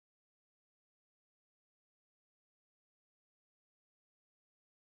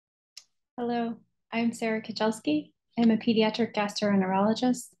Hello, I'm Sarah Kadzielski. I'm a pediatric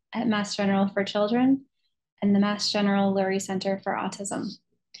gastroenterologist at Mass General for Children and the Mass General Lurie Center for Autism.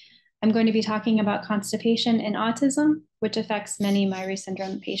 I'm going to be talking about constipation in autism, which affects many Myhre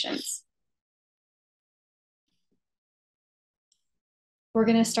syndrome patients. We're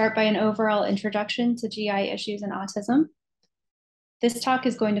going to start by an overall introduction to GI issues in autism. This talk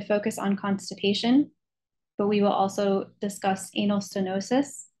is going to focus on constipation, but we will also discuss anal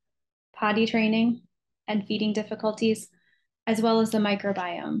stenosis, potty training, and feeding difficulties, as well as the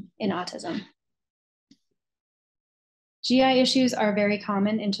microbiome in autism. GI issues are very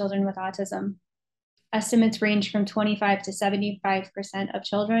common in children with autism. Estimates range from 25 to 75% of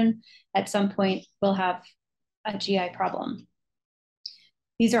children at some point will have a GI problem.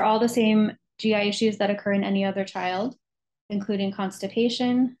 These are all the same GI issues that occur in any other child, including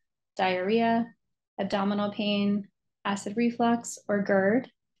constipation, diarrhea, abdominal pain, acid reflux, or GERD,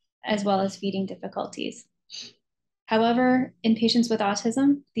 as well as feeding difficulties. However, in patients with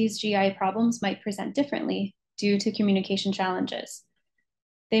autism, these GI problems might present differently due to communication challenges.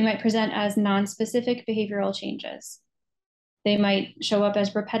 They might present as non-specific behavioral changes. They might show up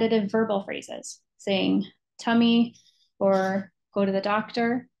as repetitive verbal phrases, saying tummy or go to the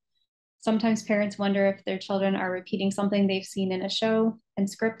doctor. Sometimes parents wonder if their children are repeating something they've seen in a show and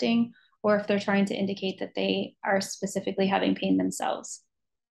scripting, or if they're trying to indicate that they are specifically having pain themselves.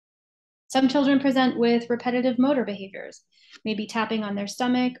 Some children present with repetitive motor behaviors, maybe tapping on their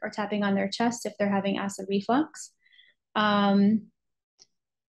stomach or tapping on their chest if they're having acid reflux.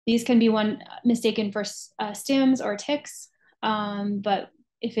 These can be mistaken for stims or tics, but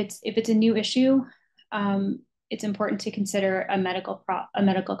if it's a new issue, it's important to consider a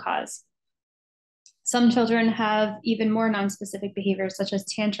medical cause. Some children have even more nonspecific behaviors, such as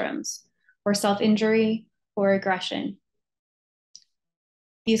tantrums or self-injury or aggression.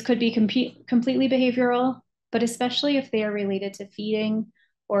 These could be completely behavioral, but especially if they are related to feeding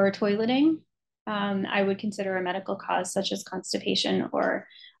or toileting, I would consider a medical cause such as constipation or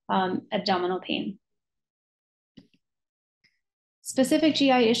abdominal pain. Specific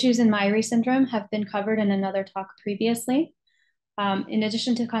GI issues in Myhre syndrome have been covered in another talk previously. In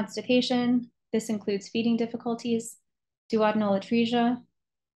addition to constipation, this includes feeding difficulties, duodenal atresia,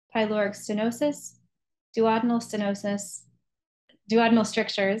 pyloric stenosis, duodenal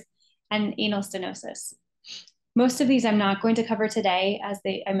strictures, and anal stenosis. Most of these I'm not going to cover today, as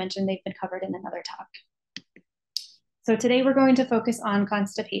I mentioned they've been covered in another talk. So today we're going to focus on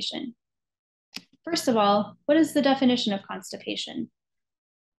constipation. First of all, what is the definition of constipation?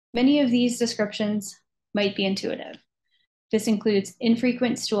 Many of these descriptions might be intuitive. This includes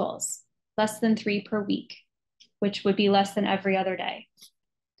infrequent stools, less than 3 per week, which would be less than every other day.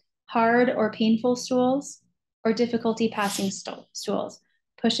 Hard or painful stools, or difficulty passing stools,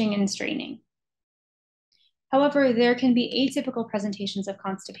 pushing and straining. However, there can be atypical presentations of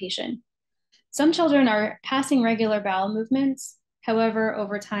constipation. Some children are passing regular bowel movements. However,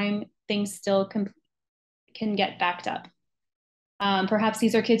 over time, things still can get backed up. Perhaps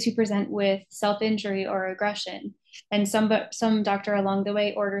these are kids who present with self-injury or aggression, and some doctor along the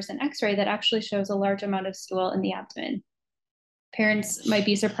way orders an x-ray that actually shows a large amount of stool in the abdomen. Parents might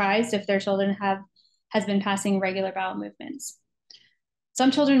be surprised if their children has been passing regular bowel movements.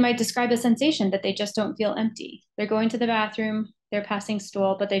 Some children might describe a sensation that they just don't feel empty. They're going to the bathroom, they're passing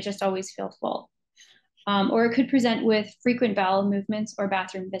stool, but they just always feel full. Or it could present with frequent bowel movements or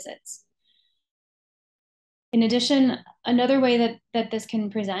bathroom visits. In addition, another way that this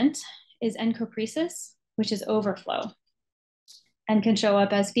can present is encopresis, which is overflow, and can show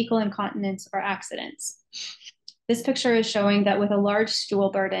up as fecal incontinence or accidents. This picture is showing that with a large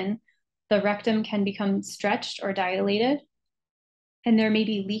stool burden, the rectum can become stretched or dilated, and there may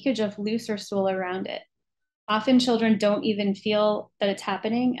be leakage of looser stool around it. Often children don't even feel that it's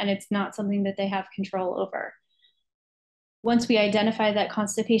happening, and it's not something that they have control over. Once we identify that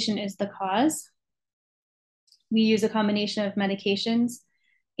constipation is the cause, we use a combination of medications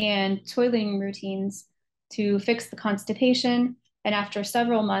and toileting routines to fix the constipation. And after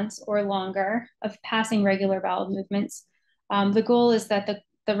several months or longer of passing regular bowel movements, the goal is that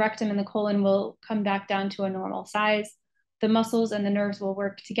the rectum and the colon will come back down to a normal size. The muscles and the nerves will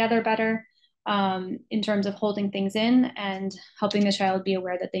work together better in terms of holding things in and helping the child be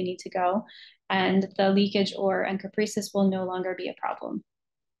aware that they need to go. And the leakage or encopresis will no longer be a problem.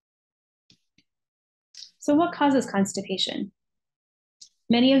 So what causes constipation?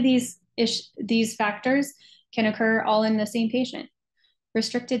 Many of these factors can occur all in the same patient.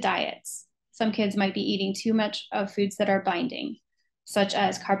 Restricted diets. Some kids might be eating too much of foods that are binding, such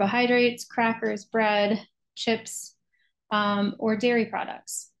as carbohydrates, crackers, bread, chips, or dairy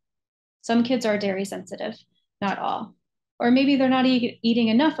products. Some kids are dairy sensitive, not all. Or maybe they're not eating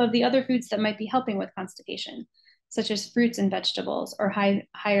enough of the other foods that might be helping with constipation, such as fruits and vegetables or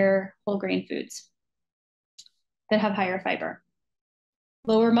higher whole grain foods that have higher fiber.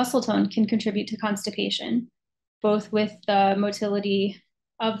 Lower muscle tone can contribute to constipation, both with the motility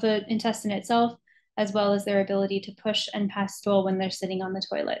of the intestine itself, as well as their ability to push and pass stool when they're sitting on the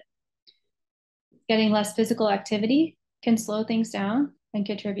toilet. Getting less physical activity can slow things down and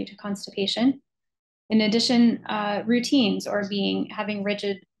contribute to constipation. In addition, routines or having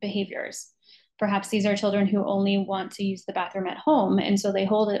rigid behaviors. Perhaps these are children who only want to use the bathroom at home, and so they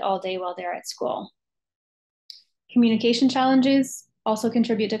hold it all day while they're at school. Communication challenges also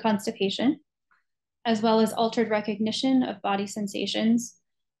contribute to constipation, as well as altered recognition of body sensations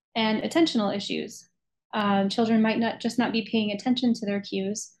and attentional issues. Children might not be paying attention to their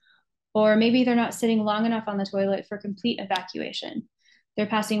cues, or maybe they're not sitting long enough on the toilet for complete evacuation. They're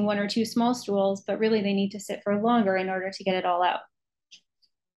passing one or two small stools, but really they need to sit for longer in order to get it all out.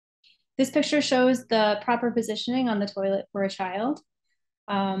 This picture shows the proper positioning on the toilet for a child.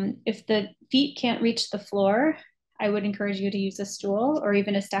 If the feet can't reach the floor, I would encourage you to use a stool or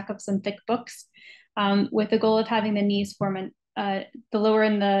even a stack of some thick books, with the goal of having the knees form the lower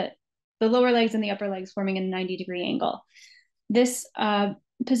legs and the upper legs forming a 90-degree angle. This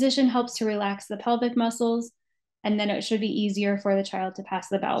position helps to relax the pelvic muscles, and then it should be easier for the child to pass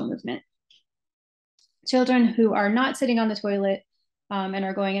the bowel movement. Children who are not sitting on the toilet and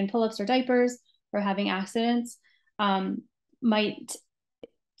are going in pull-ups or diapers or having accidents might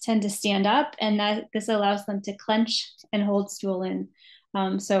tend to stand up, and this allows them to clench and hold stool in.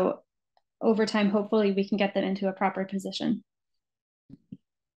 So over time, hopefully we can get them into a proper position.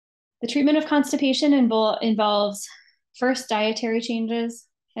 The treatment of constipation involves first dietary changes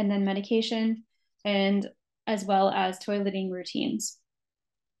and then medication, and as well as toileting routines.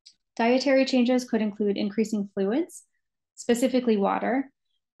 Dietary changes could include increasing fluids, specifically water.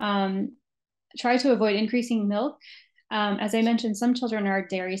 Try to avoid increasing milk. As I mentioned, some children are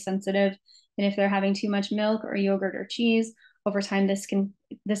dairy sensitive, and if they're having too much milk or yogurt or cheese, over time this can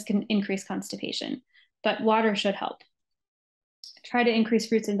increase constipation, but water should help. Try to increase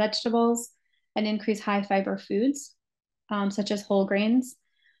fruits and vegetables and increase high fiber foods, such as whole grains.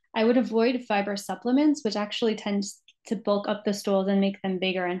 I would avoid fiber supplements, which actually tends to bulk up the stools and make them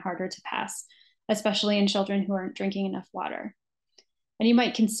bigger and harder to pass, especially in children who aren't drinking enough water. And you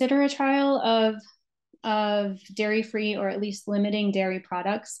might consider a trial of dairy-free or at least limiting dairy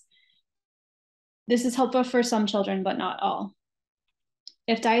products. This is helpful for some children, but not all.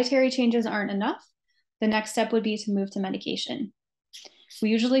 If dietary changes aren't enough, the next step would be to move to medication. We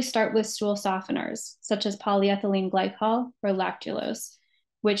usually start with stool softeners, such as polyethylene glycol or lactulose,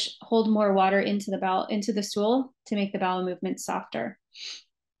 which hold more water into the stool to make the bowel movement softer.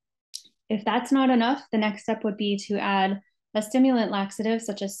 If that's not enough, the next step would be to add a stimulant laxative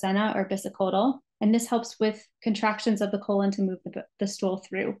such as senna or bisacodyl, and this helps with contractions of the colon to move the stool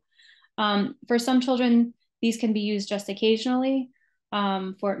through. For some children, these can be used just occasionally,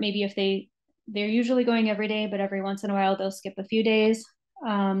 for maybe if they're usually going every day, but every once in a while they'll skip a few days.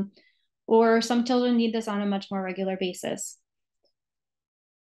 Or some children need this on a much more regular basis.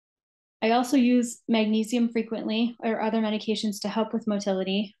 I also use magnesium frequently or other medications to help with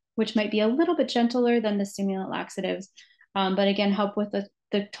motility, which might be a little bit gentler than the stimulant laxatives, but again, help with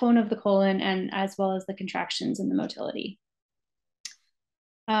the tone of the colon and as well as the contractions and the motility.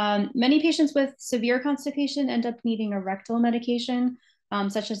 Many patients with severe constipation end up needing a rectal medication,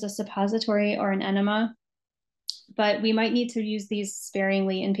 such as a suppository or an enema, but we might need to use these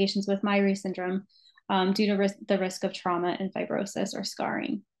sparingly in patients with Myhre syndrome due to the risk of trauma and fibrosis or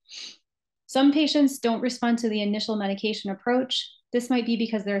scarring. Some patients don't respond to the initial medication approach. This might be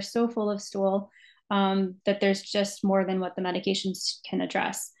because they're so full of stool that there's just more than what the medications can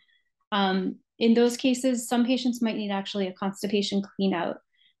address. In those cases, some patients might need actually a constipation clean out,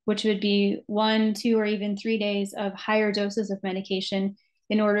 which would be 1, 2, or even 3 days of higher doses of medication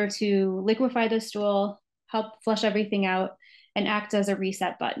in order to liquefy the stool, help flush everything out, and act as a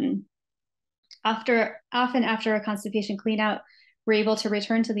reset button. Often after a constipation clean out, we're able to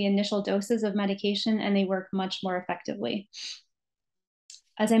return to the initial doses of medication and they work much more effectively.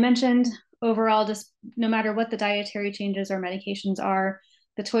 As I mentioned, overall, just no matter what the dietary changes or medications are,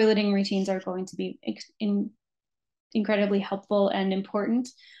 the toileting routines are going to be incredibly helpful and important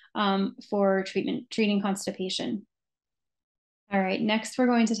for treating constipation. All right, next we're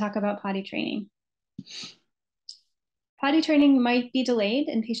going to talk about potty training. Potty training might be delayed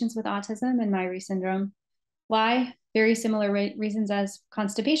in patients with autism and Myhre syndrome. Why? Very similar reasons as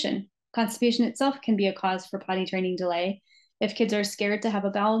constipation. Constipation itself can be a cause for potty training delay, If kids are scared to have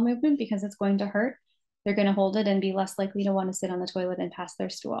a bowel movement because it's going to hurt, they're going to hold it and be less likely to want to sit on the toilet and pass their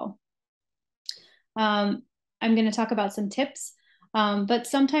stool. I'm going to talk about some tips, but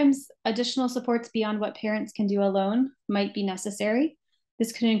sometimes additional supports beyond what parents can do alone might be necessary.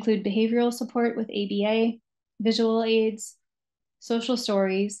 This could include behavioral support with ABA, visual aids, social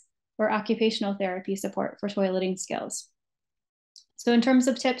stories, or occupational therapy support for toileting skills. So in terms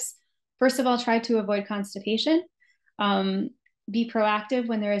of tips, first of all, try to avoid constipation. Be proactive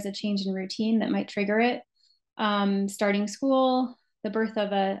when there is a change in routine that might trigger it. Starting school, the birth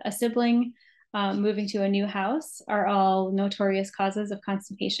of a sibling, moving to a new house are all notorious causes of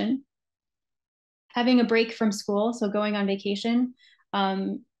constipation. Having a break from school, so going on vacation,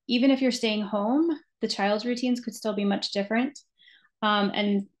 even if you're staying home, the child's routines could still be much different.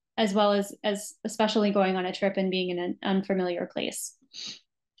 And as well as especially going on a trip and being in an unfamiliar place.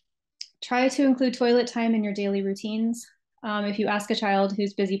 Try to include toilet time in your daily routines. If you ask a child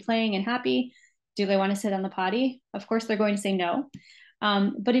who's busy playing and happy, do they want to sit on the potty? Of course, they're going to say no.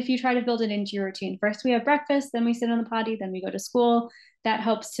 But if you try to build it into your routine, first we have breakfast, then we sit on the potty, then we go to school, that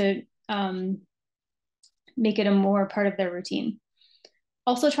helps to make it a more part of their routine.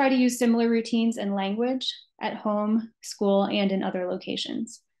 Also try to use similar routines and language at home, school, and in other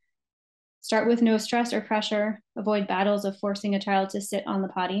locations. Start with no stress or pressure. Avoid battles of forcing a child to sit on the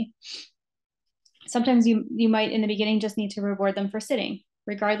potty. Sometimes you might in the beginning just need to reward them for sitting,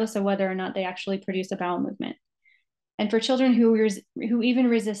 regardless of whether or not they actually produce a bowel movement. And for children who even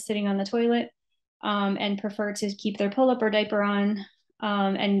resist sitting on the toilet and prefer to keep their pull-up or diaper on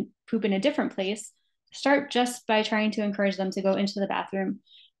and poop in a different place, start just by trying to encourage them to go into the bathroom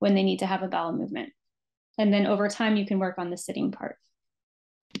when they need to have a bowel movement. And then over time, you can work on the sitting part.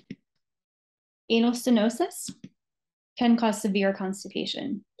 Anal stenosis can cause severe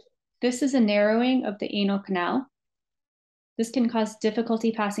constipation. This is a narrowing of the anal canal. This can cause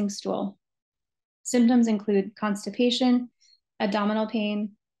difficulty passing stool. Symptoms include constipation, abdominal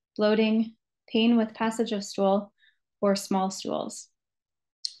pain, bloating, pain with passage of stool, or small stools.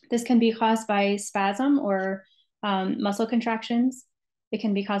 This can be caused by spasm or muscle contractions. It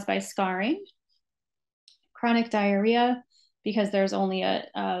can be caused by scarring, chronic diarrhea, because there's only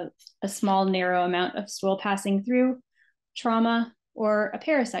a small, narrow amount of stool passing through, trauma, or a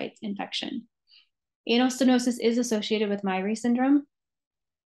parasite infection. Anal stenosis is associated with Myhre syndrome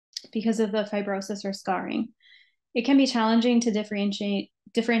because of the fibrosis or scarring. It can be challenging to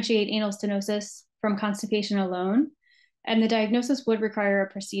differentiate anal stenosis from constipation alone, and the diagnosis would require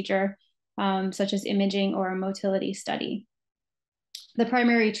a procedure such as imaging or a motility study. The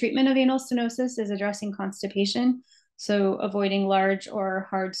primary treatment of anal stenosis is addressing constipation, so avoiding large or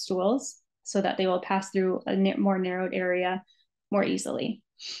hard stools so that they will pass through a more narrowed area more easily.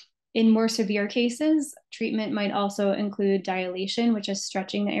 In more severe cases, treatment might also include dilation, which is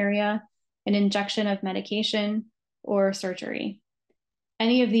stretching the area, an injection of medication, or surgery.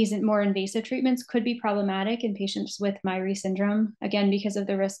 Any of these more invasive treatments could be problematic in patients with Myhre syndrome, again, because of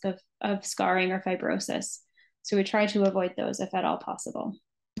the risk of scarring or fibrosis. So we try to avoid those if at all possible.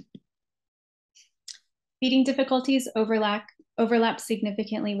 Feeding difficulties overlap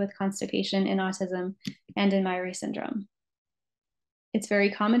significantly with constipation in autism and in Myhre syndrome. It's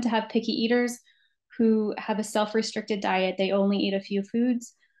very common to have picky eaters who have a self-restricted diet. They only eat a few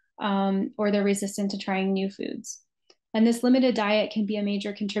foods or they're resistant to trying new foods. And this limited diet can be a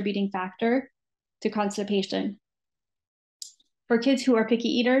major contributing factor to constipation. For kids who are picky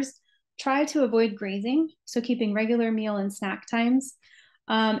eaters, try to avoid grazing, so keeping regular meal and snack times,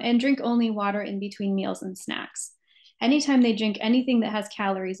 and drink only water in between meals and snacks. Anytime they drink anything that has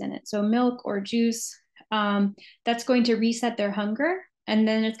calories in it, so milk or juice, that's going to reset their hunger, and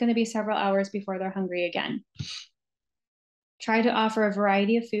then it's going to be several hours before they're hungry again. Try to offer a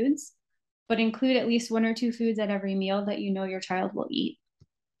variety of foods, but include at least 1 or 2 foods at every meal that you know your child will eat.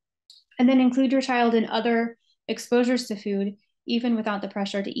 And then include your child in other exposures to food, even without the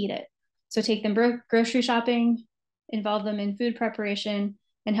pressure to eat it. So take them grocery shopping, involve them in food preparation,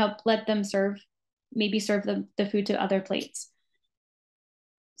 and let them serve the food to other plates.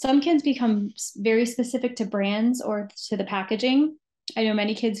 Some kids become very specific to brands or to the packaging. I know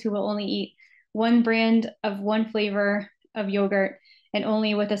many kids who will only eat one brand of one flavor of yogurt and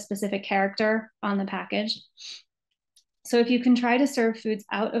only with a specific character on the package. So if you can try to serve foods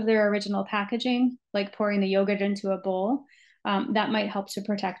out of their original packaging, like pouring the yogurt into a bowl, that might help to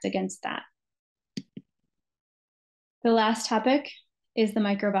protect against that. The last topic is the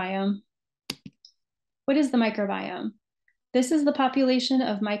microbiome. What is the microbiome? This is the population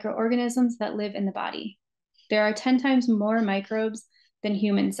of microorganisms that live in the body. There are 10 times more microbes than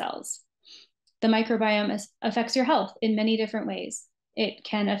human cells. The microbiome affects your health in many different ways. It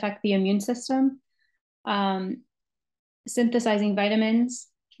can affect the immune system, synthesizing vitamins,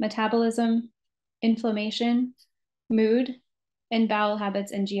 metabolism, inflammation, mood, and bowel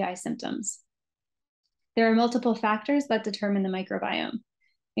habits and GI symptoms. There are multiple factors that determine the microbiome,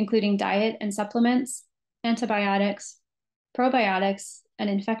 including diet and supplements, antibiotics, probiotics, and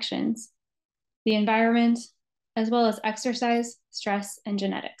infections, the environment, as well as exercise, stress, and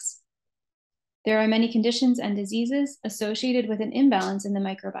genetics. There are many conditions and diseases associated with an imbalance in the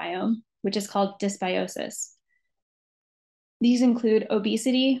microbiome, which is called dysbiosis. These include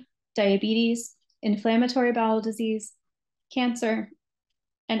obesity, diabetes, inflammatory bowel disease, cancer,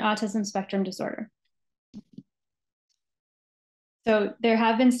 and autism spectrum disorder. So there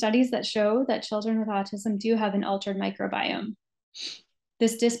have been studies that show that children with autism do have an altered microbiome.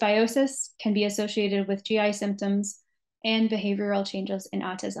 This dysbiosis can be associated with GI symptoms and behavioral changes in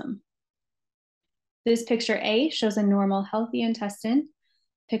autism. This picture A shows a normal, healthy intestine.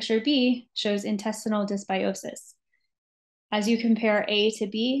 Picture B shows intestinal dysbiosis. As you compare A to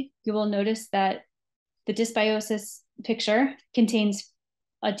B, you will notice that the dysbiosis picture contains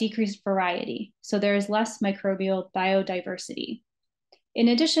a decreased variety. So there is less microbial biodiversity. In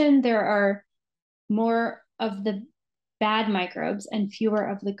addition, there are more of the bad microbes and fewer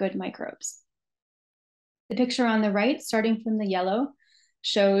of the good microbes. The picture on the right, starting from the yellow,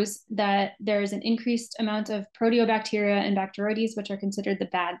 shows that there is an increased amount of proteobacteria and Bacteroides, which are considered the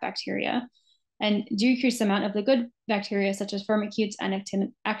bad bacteria, and decreased amount of the good bacteria, such as Firmicutes and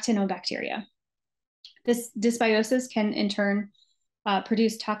Actinobacteria. This dysbiosis can in turn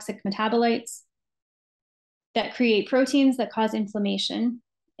produce toxic metabolites that create proteins that cause inflammation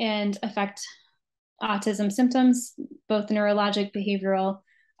and affect autism symptoms, both neurologic, behavioral,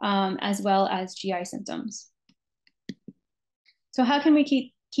 as well as GI symptoms. So how can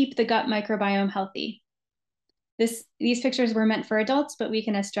we keep the gut microbiome healthy? These pictures were meant for adults, but we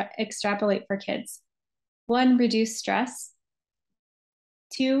can extrapolate for kids. 1, reduce stress.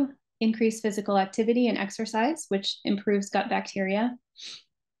 2, increase physical activity and exercise, which improves gut bacteria.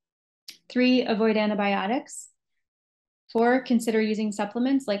 3, avoid antibiotics. 4, consider using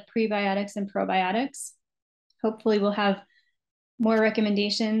supplements like prebiotics and probiotics. Hopefully we'll have more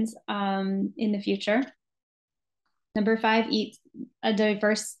recommendations in the future. Number 5, eat a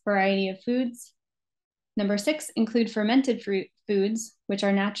diverse variety of foods. Number 6, include fermented foods, which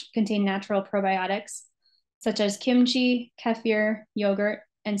are contain natural probiotics, such as kimchi, kefir, yogurt,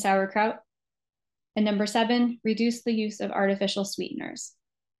 and sauerkraut. And number 7, reduce the use of artificial sweeteners.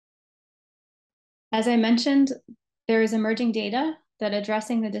 As I mentioned, there is emerging data that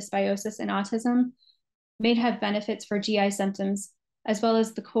addressing the dysbiosis in autism may have benefits for GI symptoms, as well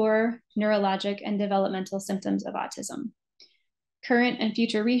as the core neurologic and developmental symptoms of autism. Current and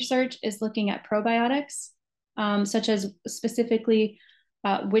future research is looking at probiotics, such as specifically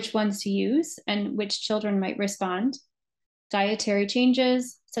which ones to use and which children might respond, dietary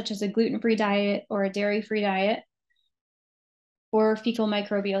changes, such as a gluten-free diet or a dairy-free diet, or fecal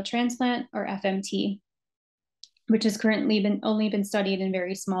microbial transplant, or FMT, which has currently only been studied in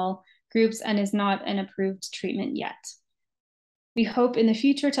very small groups and is not an approved treatment yet. We hope in the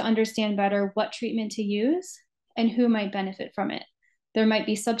future to understand better what treatment to use and who might benefit from it. There might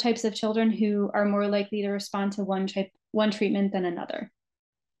be subtypes of children who are more likely to respond to one treatment than another.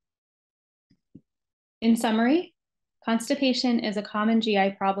 In summary, constipation is a common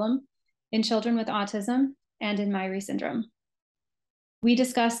GI problem in children with autism and in Myhre syndrome. We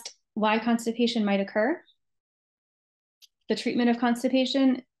discussed why constipation might occur. The treatment of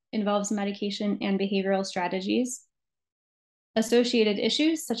constipation involves medication and behavioral strategies. Associated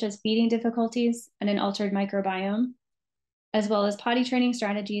issues such as feeding difficulties and an altered microbiome, as well as potty training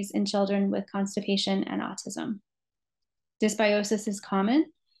strategies in children with constipation and autism. Dysbiosis is common,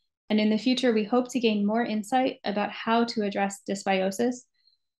 and in the future, we hope to gain more insight about how to address dysbiosis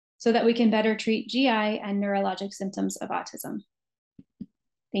so that we can better treat GI and neurologic symptoms of autism.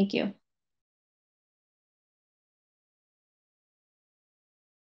 Thank you.